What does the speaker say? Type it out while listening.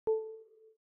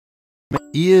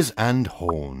Ears and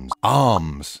horns.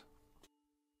 Arms.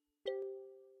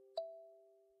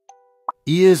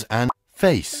 Ears and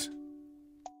face.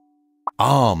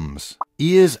 Arms.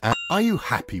 Ears and... Are you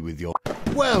happy with your...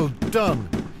 Well done!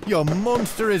 Your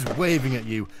monster is waving at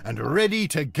you and ready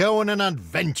to go on an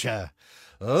adventure.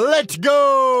 Let's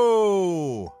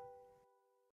go!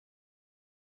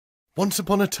 Once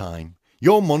upon a time,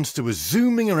 your monster was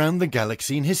zooming around the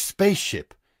galaxy in his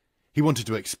spaceship. He wanted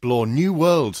to explore new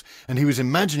worlds, and he was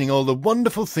imagining all the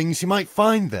wonderful things he might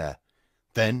find there.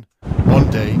 Then, one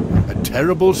day, a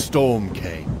terrible storm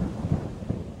came.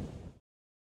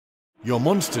 Your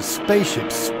monster's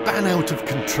spaceship span out of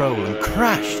control and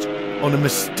crashed on a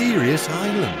mysterious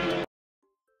island.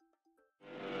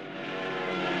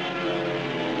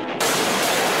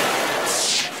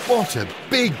 What a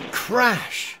big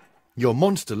crash! Your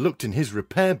monster looked in his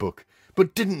repair book,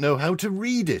 but didn't know how to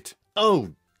read it.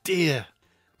 Oh dear!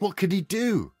 What could he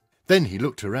do? Then he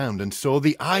looked around and saw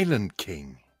the Island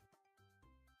King.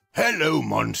 "Hello,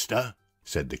 monster,"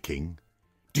 said the king.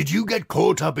 "Did you get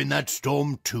caught up in that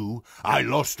storm too? I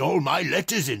lost all my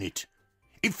letters in it.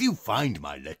 If you find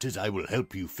my letters, I will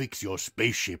help you fix your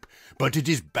spaceship, but it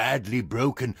is badly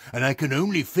broken and I can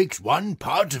only fix one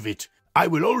part of it. I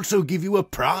will also give you a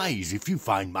prize if you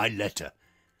find my letter.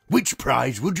 Which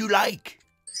prize would you like?"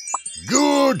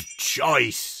 "Good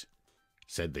choice,"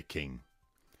 said the king.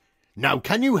 "Now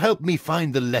can you help me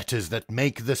find the letters that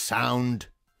make the sound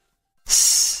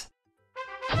S?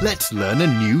 Let's learn a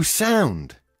new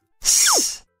sound.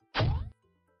 S.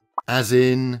 As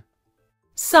in...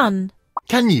 sun.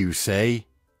 Can you say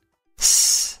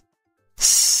S,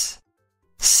 s,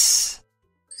 s.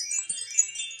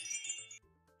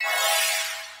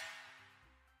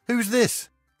 Who's this?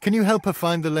 Can you help her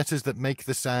find the letters that make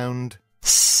the sound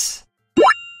S?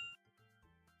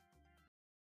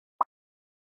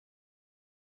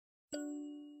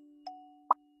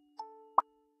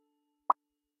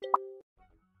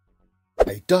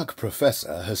 A duck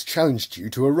professor has challenged you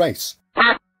to a race.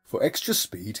 For extra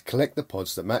speed, collect the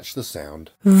pods that match the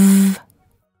sound V.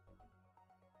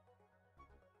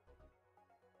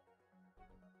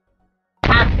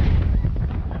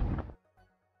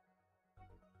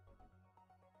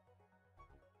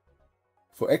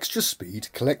 For extra speed,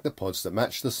 collect the pods that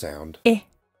match the sound I.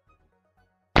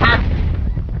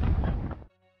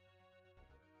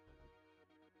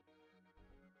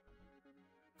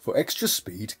 For extra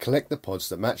speed, collect the pods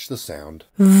that match the sound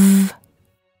V.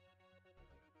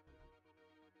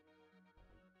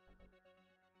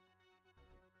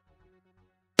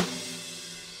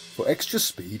 For extra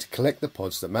speed, collect the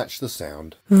pods that match the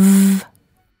sound V.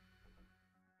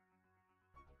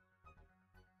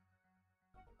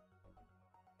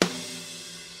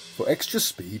 For extra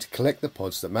speed, collect the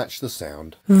pods that match the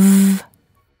sound V.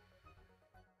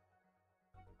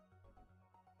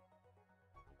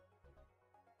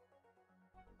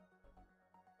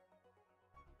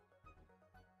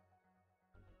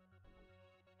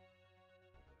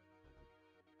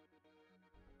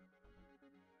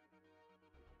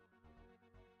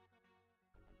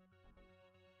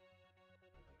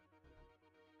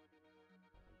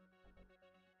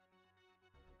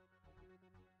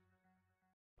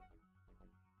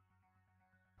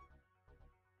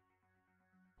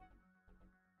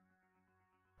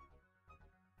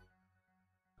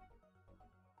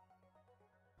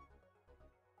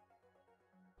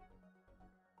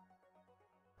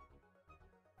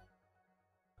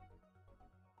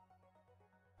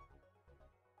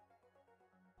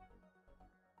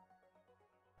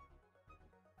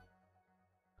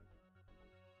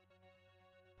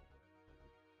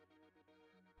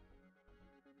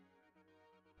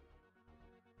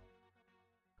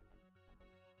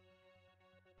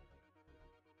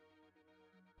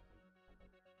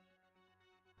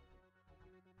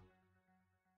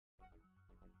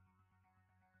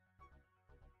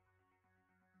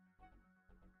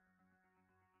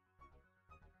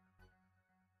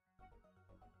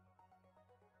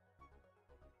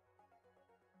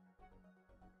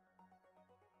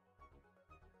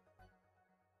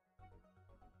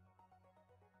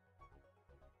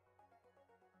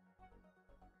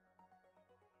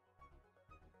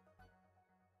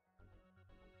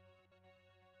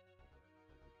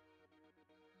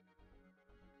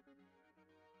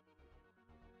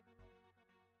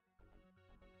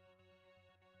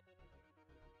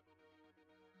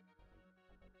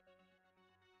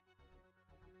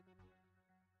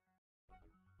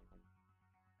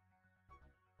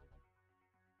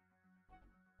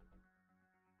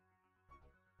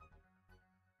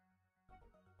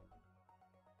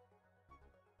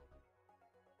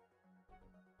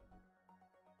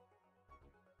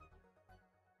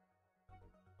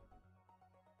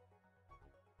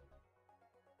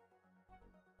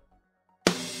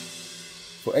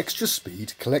 For extra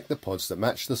speed, collect the pods that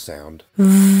match the sound.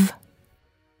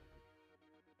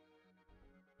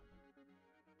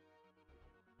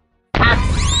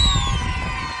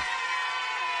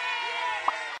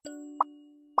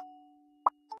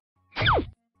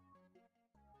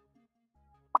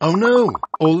 Oh no,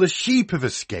 all the sheep have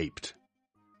escaped.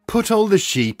 Put all the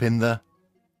sheep in the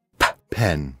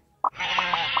pen.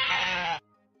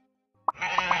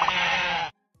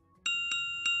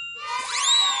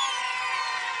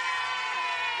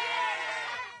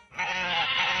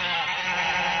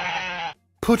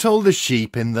 Put all the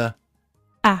sheep in the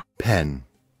pen.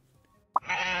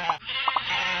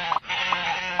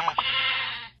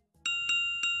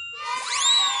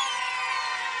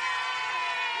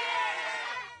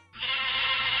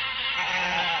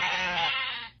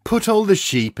 Put all the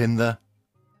sheep in the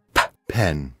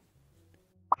pen.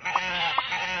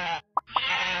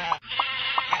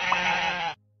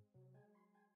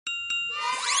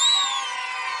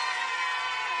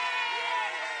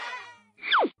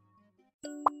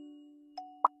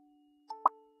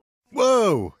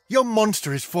 Whoa! Your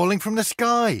monster is falling from the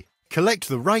sky. Collect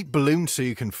the right balloon so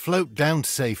you can float down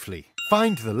safely.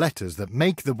 Find the letters that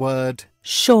make the word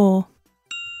Shore.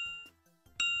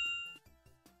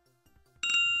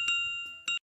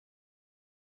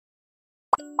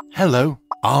 hello,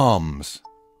 arms.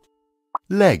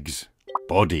 Legs,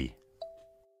 body.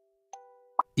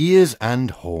 Ears and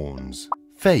horns,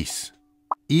 face.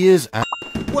 Ears and...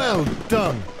 Well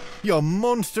done! Your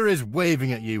monster is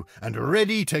waving at you and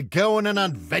ready to go on an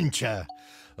adventure.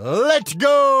 Let's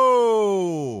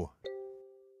go!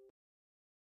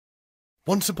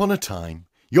 Once upon a time,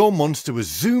 your monster was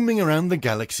zooming around the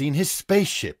galaxy in his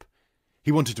spaceship.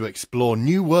 He wanted to explore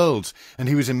new worlds, and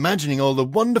he was imagining all the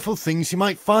wonderful things he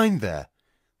might find there.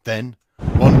 Then,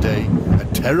 one day, a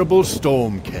terrible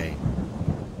storm came.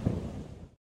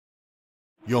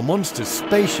 Your monster's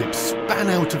spaceship span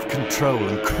out of control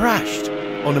and crashed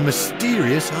on a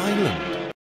mysterious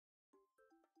island.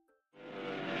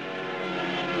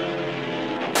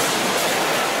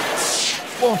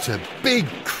 What a big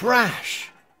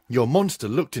crash! Your monster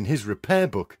looked in his repair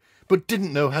book, but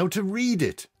didn't know how to read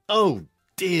it. Oh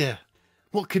dear!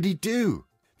 What could he do?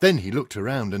 Then he looked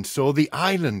around and saw the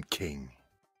Island King.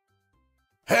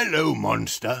 "Hello,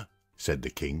 monster," said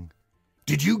the king.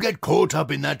 "Did you get caught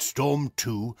up in that storm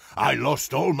too? I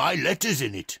lost all my letters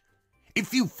in it.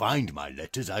 If you find my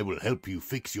letters, I will help you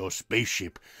fix your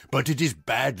spaceship, but it is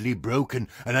badly broken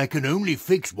and I can only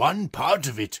fix one part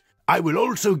of it. I will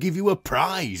also give you a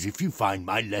prize if you find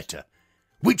my letter.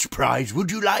 Which prize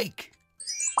would you like?"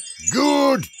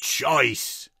 "Good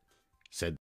choice,"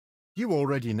 said. You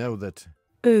already know that.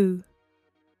 Ooh.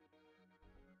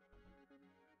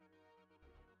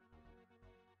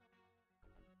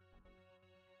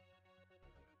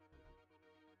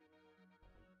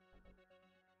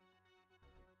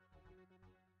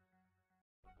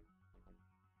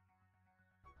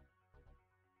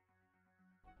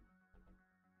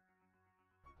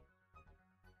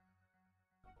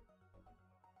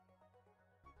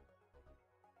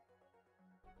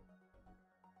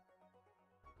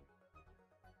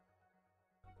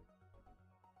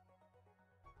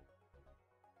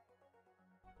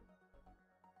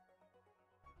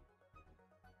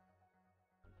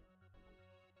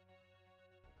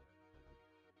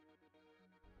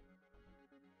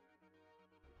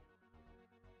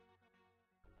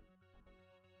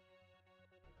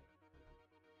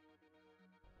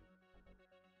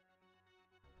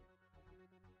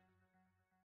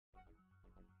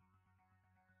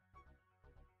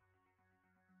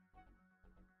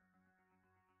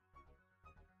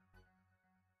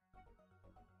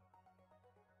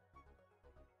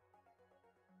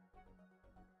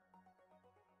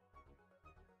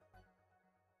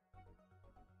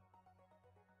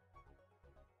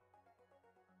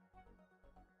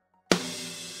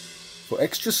 For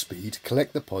extra speed,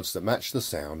 collect the pods that match the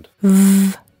sound.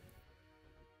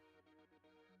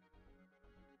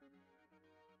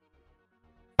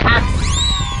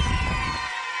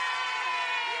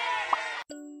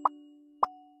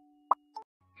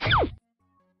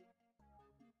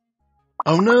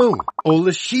 Oh no, all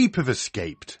the sheep have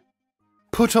escaped.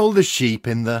 Put all the sheep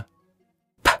in the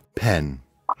pen.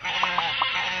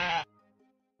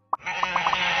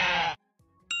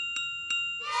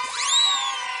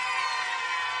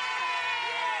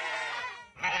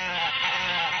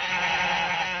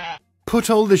 Put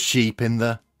all the sheep in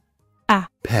the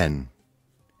pen.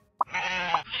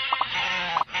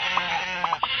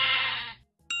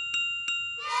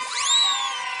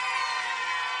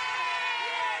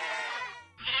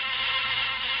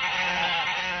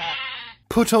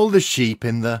 Put all the sheep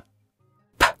in the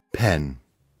pen.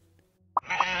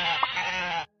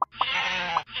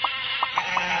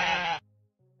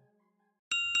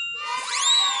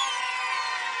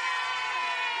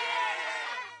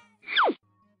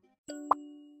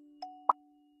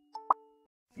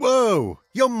 Whoa!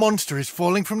 Your monster is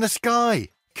falling from the sky!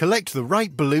 Collect the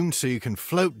right balloon so you can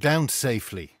float down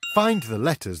safely. Find the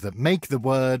letters that make the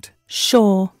word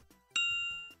Shore.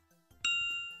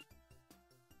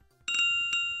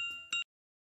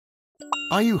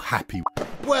 Are you happy?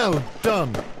 Well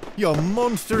done! Your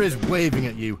monster is waving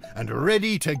at you and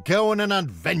ready to go on an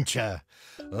adventure.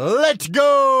 Let's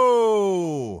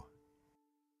go!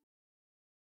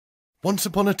 Once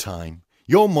upon a time,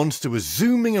 your monster was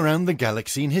zooming around the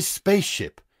galaxy in his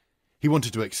spaceship. He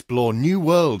wanted to explore new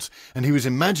worlds, and he was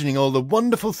imagining all the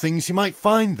wonderful things he might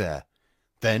find there.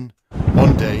 Then,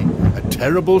 one day, a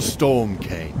terrible storm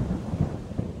came.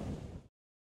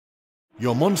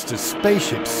 Your monster's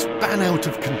spaceship span out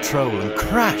of control and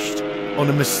crashed on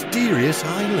a mysterious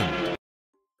island.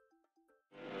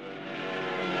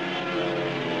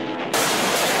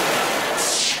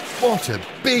 What a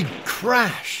big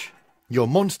crash! Your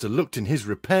monster looked in his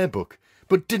repair book,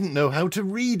 but didn't know how to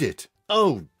read it.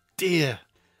 Oh dear!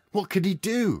 What could he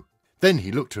do? Then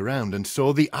he looked around and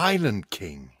saw the Island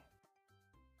King.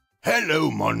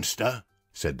 Hello, monster,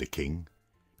 said the king.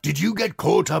 Did you get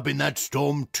caught up in that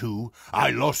storm too?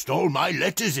 I lost all my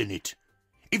letters in it.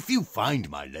 If you find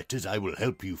my letters, I will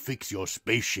help you fix your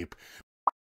spaceship.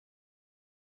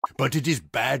 But it is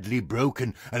badly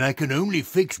broken, and I can only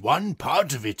fix one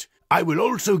part of it. I will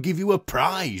also give you a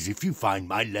prize if you find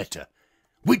my letter.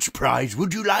 Which prize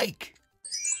would you like?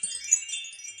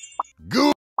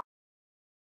 Good.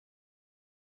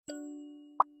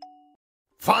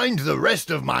 Find the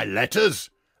rest of my letters,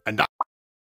 and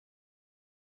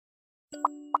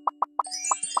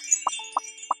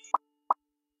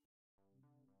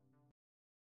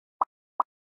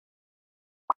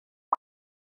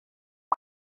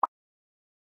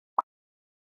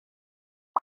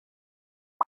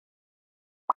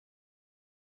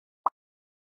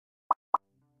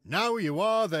Now you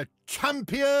are the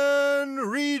champion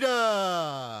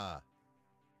reader!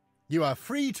 You are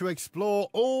free to explore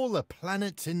all the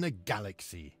planets in the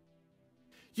galaxy.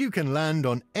 You can land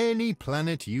on any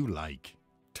planet you like.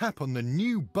 Tap on the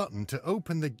new button to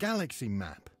open the galaxy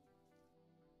map.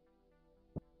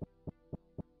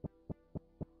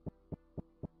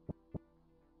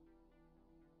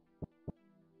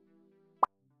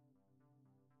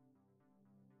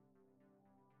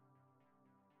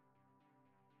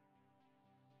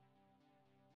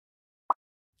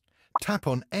 Tap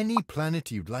on any planet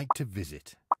you'd like to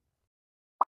visit.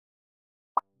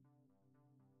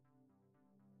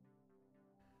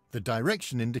 The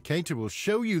direction indicator will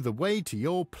show you the way to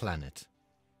your planet.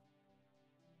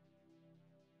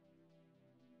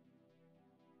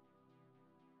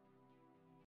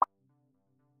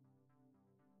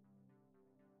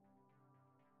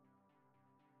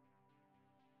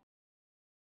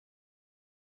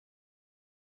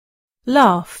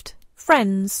 Laughed.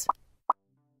 Friends.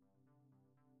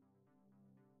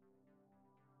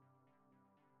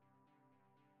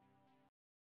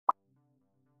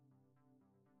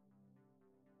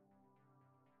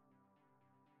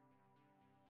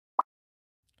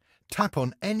 Tap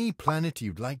on any planet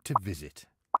you'd like to visit.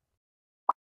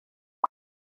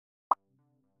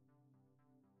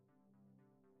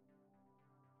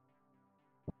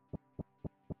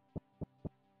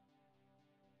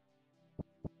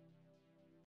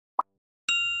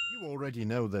 You already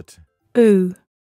know that Ooh.